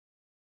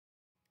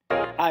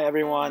Hi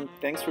everyone,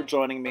 thanks for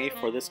joining me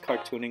for this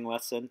cartooning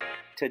lesson.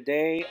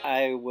 Today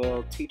I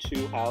will teach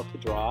you how to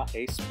draw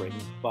a spring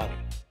bunny.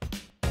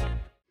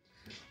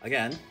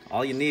 Again,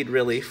 all you need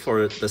really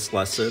for this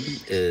lesson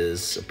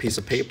is a piece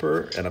of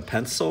paper and a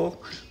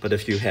pencil, but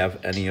if you have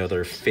any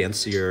other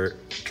fancier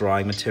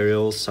drawing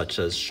materials such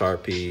as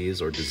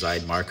Sharpies or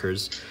design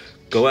markers,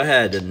 go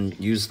ahead and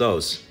use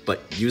those,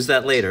 but use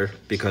that later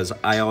because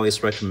I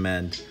always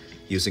recommend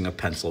using a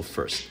pencil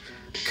first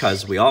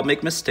because we all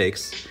make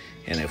mistakes.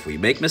 And if we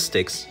make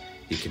mistakes,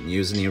 you can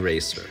use an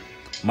eraser.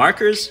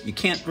 Markers, you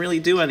can't really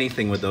do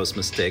anything with those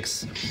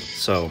mistakes.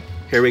 So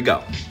here we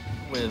go.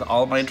 With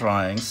all my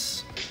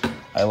drawings,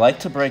 I like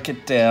to break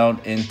it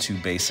down into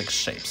basic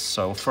shapes.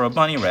 So for a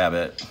bunny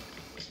rabbit,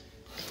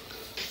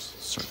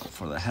 circle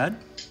for the head,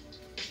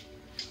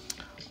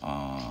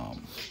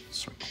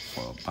 circle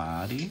for a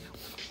body,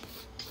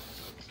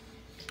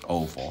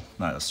 oval,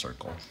 not a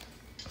circle.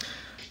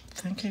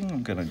 Thinking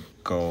I'm gonna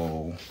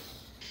go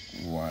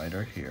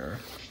wider here.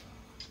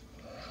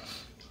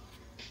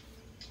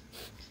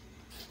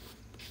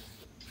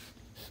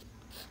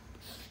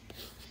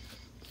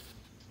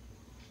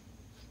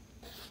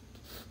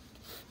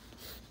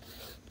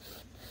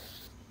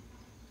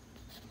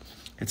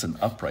 It's an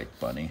upright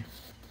bunny,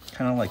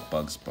 kind of like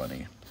Bugs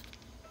Bunny.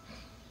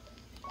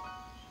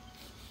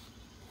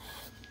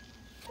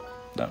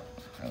 No,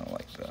 I don't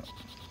like that.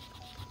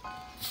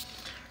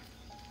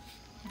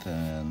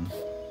 Then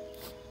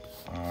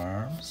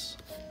arms.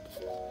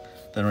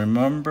 Then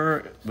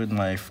remember with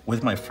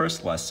my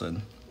first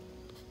lesson,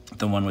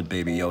 the one with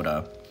Baby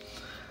Yoda,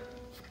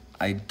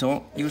 I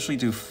don't usually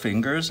do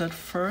fingers at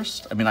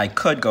first. I mean, I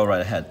could go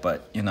right ahead,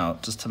 but you know,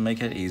 just to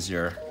make it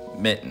easier,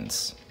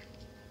 mittens.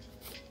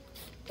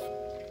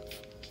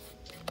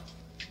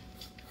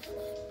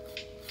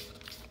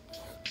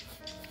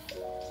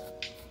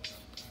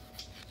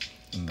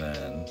 And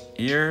then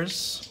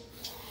ears.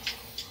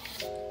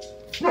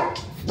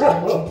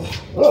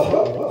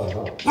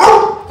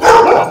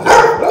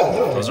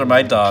 Those are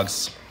my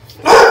dogs.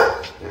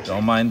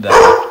 Don't mind them.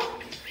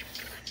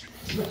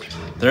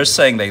 They're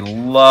saying they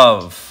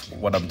love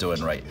what I'm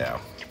doing right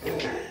now.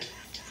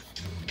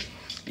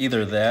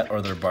 Either that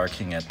or they're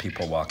barking at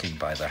people walking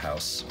by the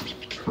house.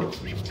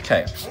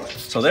 Okay,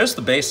 so there's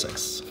the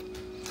basics.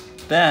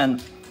 Then,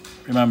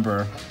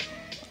 remember,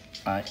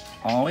 I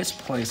always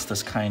place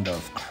this kind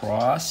of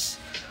cross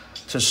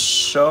to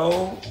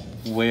show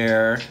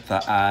where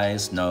the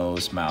eyes,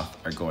 nose, mouth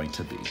are going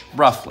to be,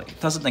 roughly. It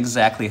doesn't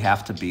exactly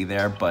have to be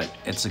there, but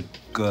it's a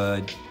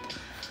good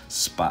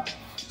spot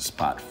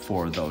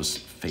for those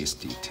face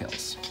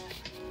details.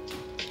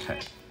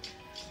 Okay.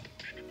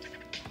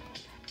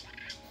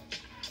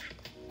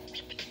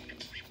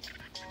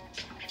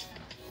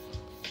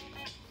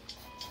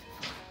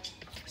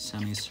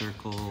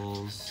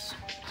 Semicircles.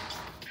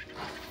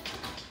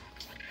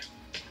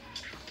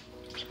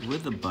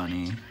 With the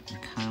bunny, you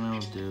kind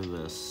of do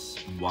this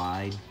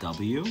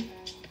YW,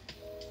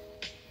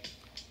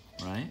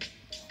 right?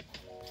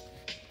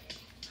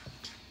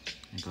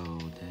 And go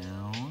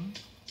down,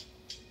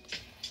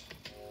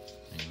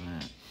 like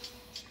that.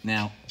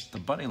 Now, the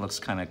bunny looks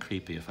kind of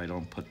creepy if I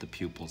don't put the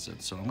pupils in,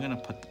 so I'm gonna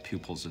put the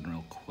pupils in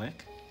real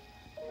quick.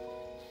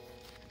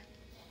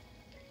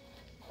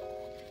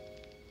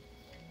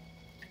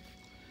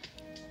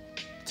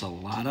 It's a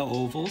lot of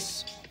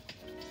ovals.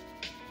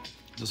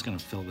 Just gonna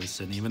fill this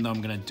in, even though I'm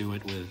gonna do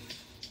it with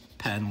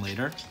pen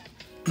later.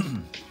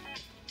 The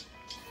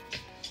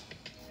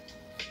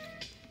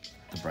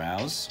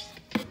brows.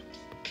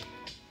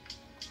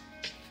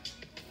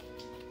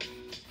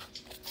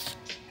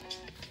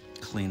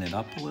 Clean it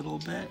up a little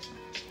bit.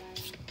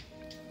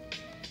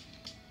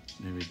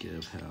 Maybe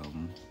give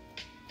him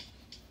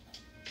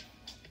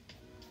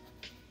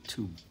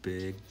two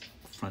big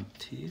front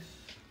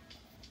teeth.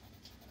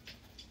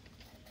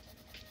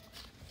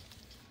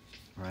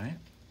 Right?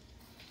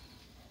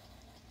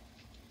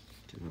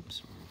 Give him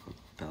sort of a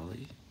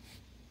belly.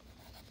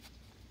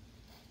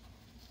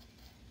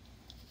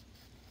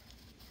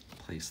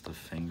 Place the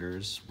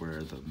fingers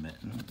where the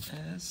mitten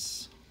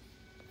is.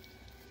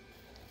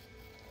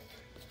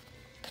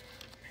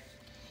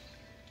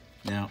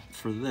 Now,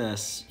 for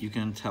this, you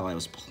can tell I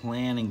was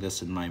planning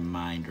this in my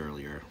mind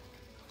earlier.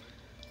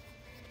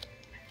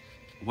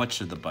 What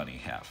should the bunny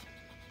have?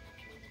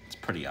 It's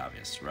pretty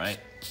obvious, right?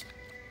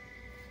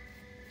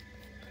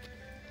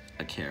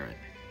 A carrot.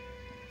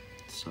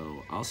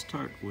 So I'll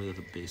start with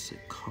a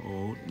basic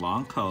cone,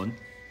 long cone.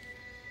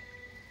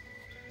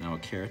 Now a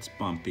carrot's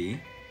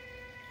bumpy.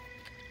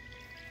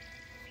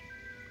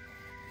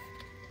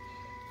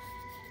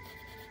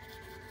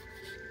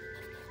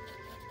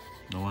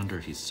 No wonder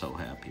he's so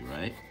happy,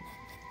 right?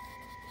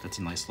 That's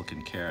a nice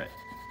looking carrot.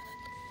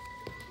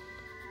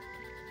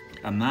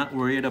 I'm not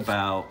worried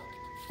about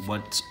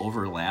what's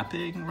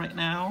overlapping right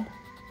now.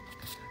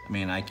 I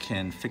mean, I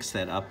can fix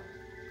that up.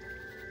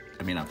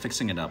 I mean, I'm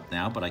fixing it up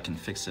now, but I can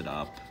fix it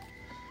up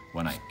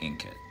when I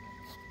ink it.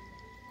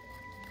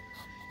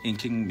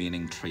 Inking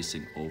meaning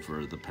tracing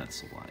over the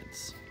pencil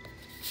lines.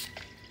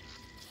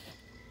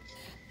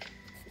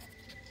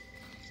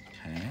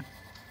 Okay.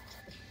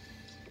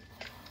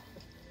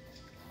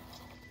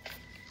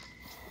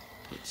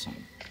 Put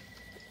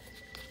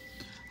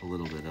a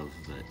little bit of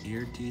the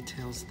ear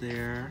details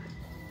there.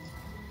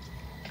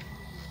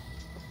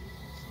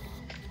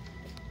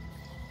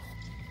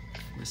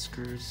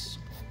 Whiskers.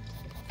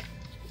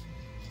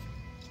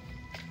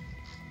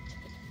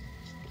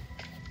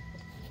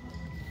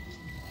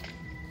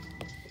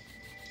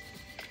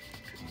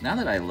 Now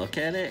that I look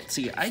at it,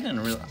 see, I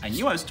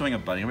knew I was doing a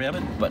bunny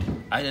rabbit, but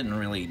I didn't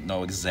really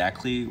know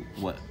exactly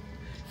what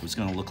it was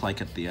gonna look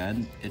like at the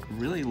end. It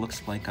really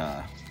looks like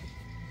a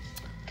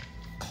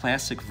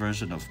classic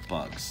version of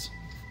Bugs.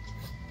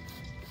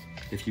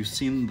 If you've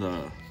seen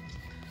the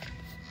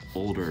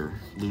older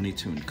Looney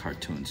Tune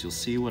cartoons, you'll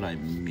see what I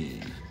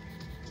mean.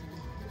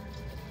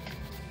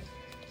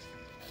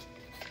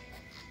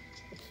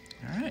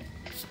 All right,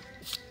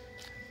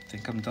 I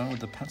think I'm done with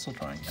the pencil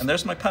drawing. And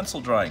there's my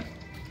pencil drawing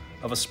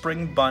of a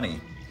spring bunny.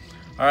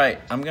 All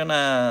right, I'm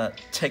gonna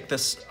take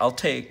this, I'll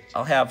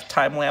have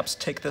time-lapse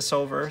take this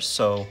over,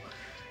 so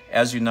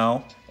as you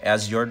know,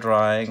 as you're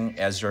drawing,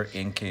 as you're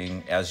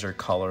inking, as you're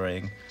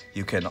coloring,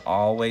 you can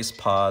always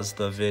pause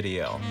the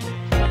video.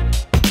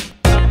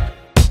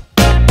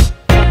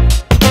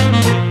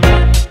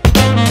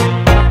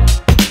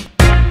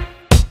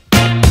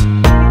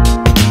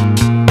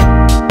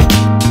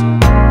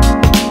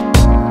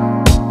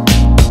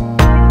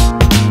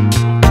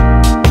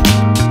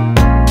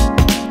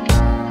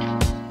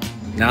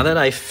 Now that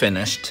I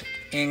finished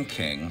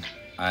inking,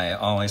 I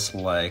always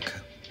like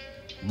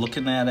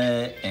looking at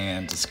it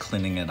and just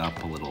cleaning it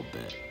up a little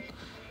bit.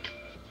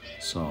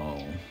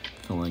 So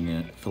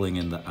filling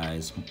in the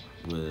eyes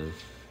with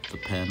the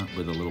pen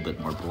with a little bit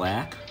more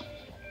black.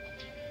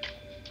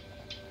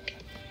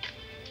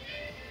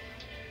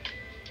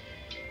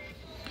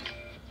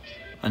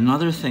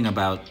 Another thing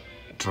about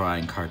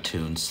drawing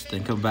cartoons,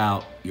 think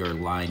about your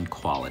line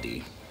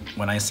quality.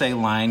 When I say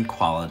line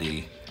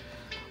quality,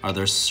 are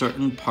there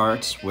certain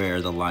parts where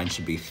the line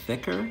should be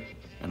thicker,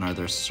 and are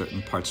there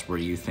certain parts where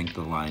you think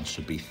the line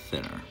should be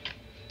thinner?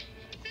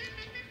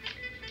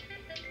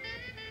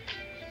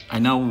 I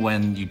know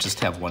when you just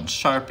have one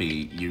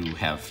Sharpie, you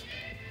have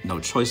no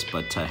choice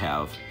but to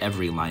have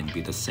every line be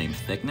the same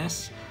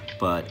thickness,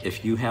 but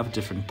if you have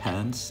different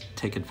pens,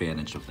 take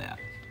advantage of that.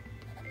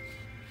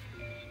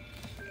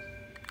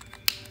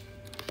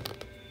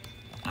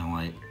 I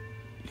like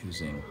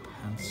using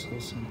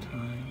pencil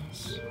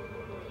sometimes.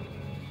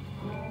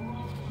 And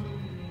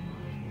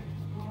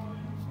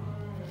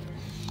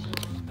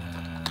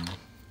then,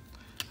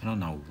 I don't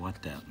know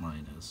what that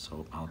line is,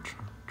 so I'll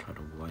try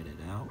to white it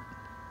out.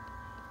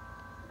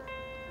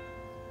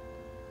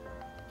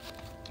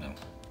 No,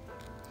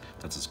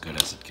 that's as good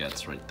as it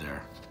gets right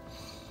there.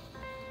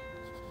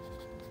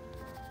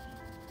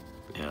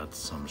 Add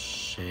some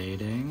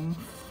shading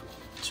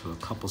to a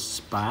couple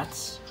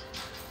spots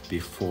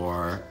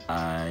before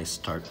I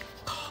start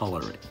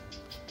coloring.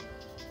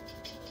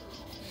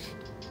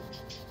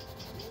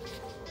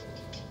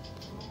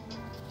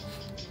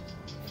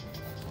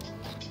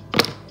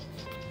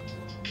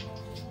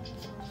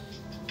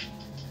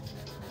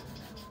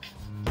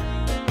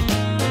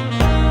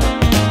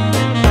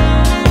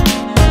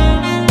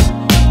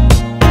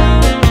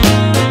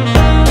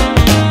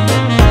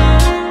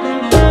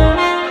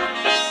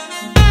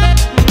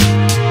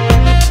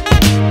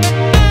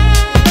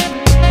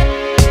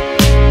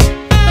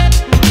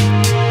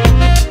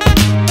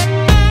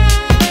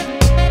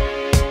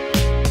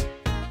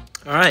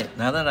 All right,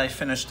 now that I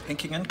finished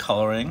inking and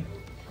coloring,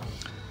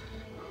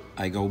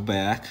 I go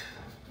back,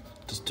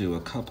 just do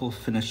a couple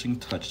finishing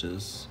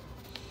touches.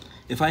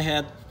 If I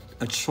had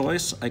a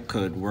choice, I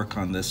could work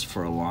on this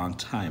for a long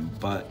time,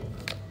 but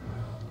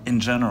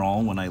in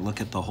general, when I look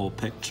at the whole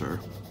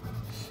picture,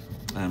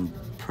 I'm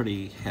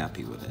pretty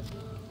happy with it.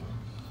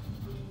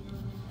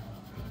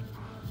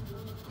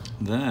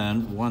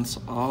 Then, once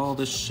all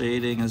the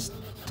shading is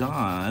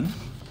done,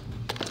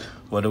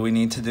 what do we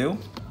need to do?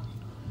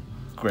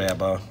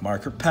 Grab a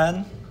marker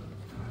pen,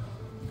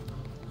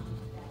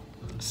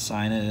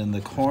 sign it in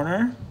the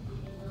corner,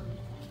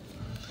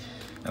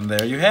 and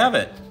there you have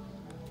it.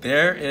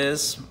 There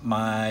is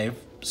my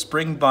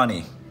spring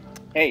bunny.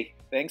 Hey,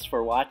 thanks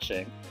for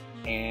watching,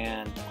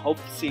 and hope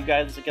to see you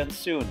guys again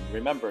soon.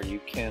 Remember, you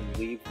can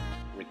leave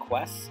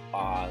requests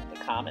on the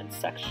comments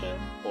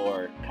section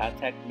or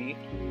contact me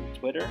through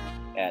Twitter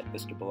at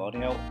Mr.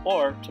 Belonio,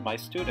 or to my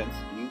students,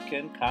 you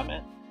can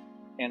comment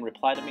and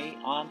reply to me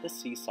on the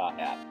Seesaw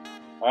app.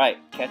 All right,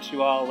 catch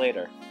you all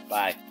later.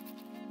 Bye.